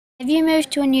Have you moved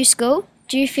to a new school?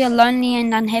 Do you feel lonely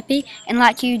and unhappy and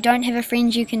like you don't have a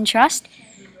friend you can trust?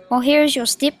 Well, here is your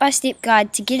step-by-step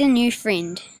guide to get a new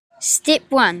friend. Step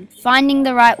 1. Finding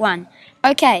the right one.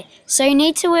 Okay, so you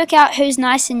need to work out who's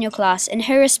nice in your class and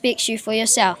who respects you for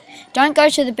yourself. Don't go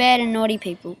to the bad and naughty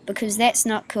people, because that's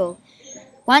not cool.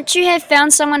 Once you have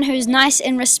found someone who's nice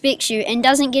and respects you and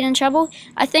doesn't get in trouble,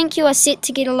 I think you are set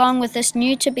to get along with this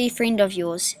new-to-be friend of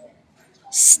yours.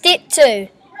 Step 2.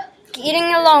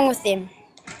 Getting along with them.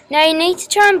 Now you need to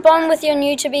try and bond with your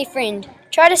new-to-be friend.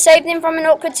 Try to save them from an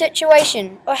awkward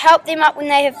situation, or help them up when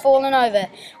they have fallen over,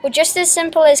 or just as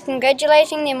simple as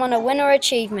congratulating them on a win or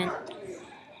achievement.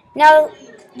 Now,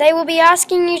 they will be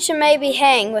asking you to maybe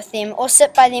hang with them or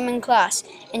sit by them in class,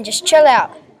 and just chill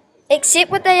out. Accept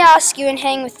what they ask you and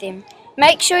hang with them.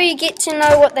 Make sure you get to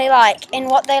know what they like and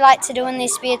what they like to do in their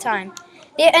spare time.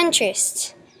 Their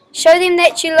interests. Show them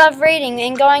that you love reading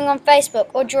and going on Facebook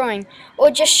or drawing,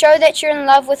 or just show that you're in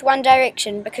love with One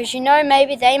Direction because you know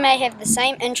maybe they may have the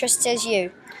same interests as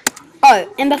you.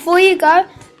 Oh, and before you go,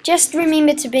 just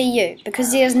remember to be you,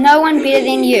 because there's no one better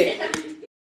than you.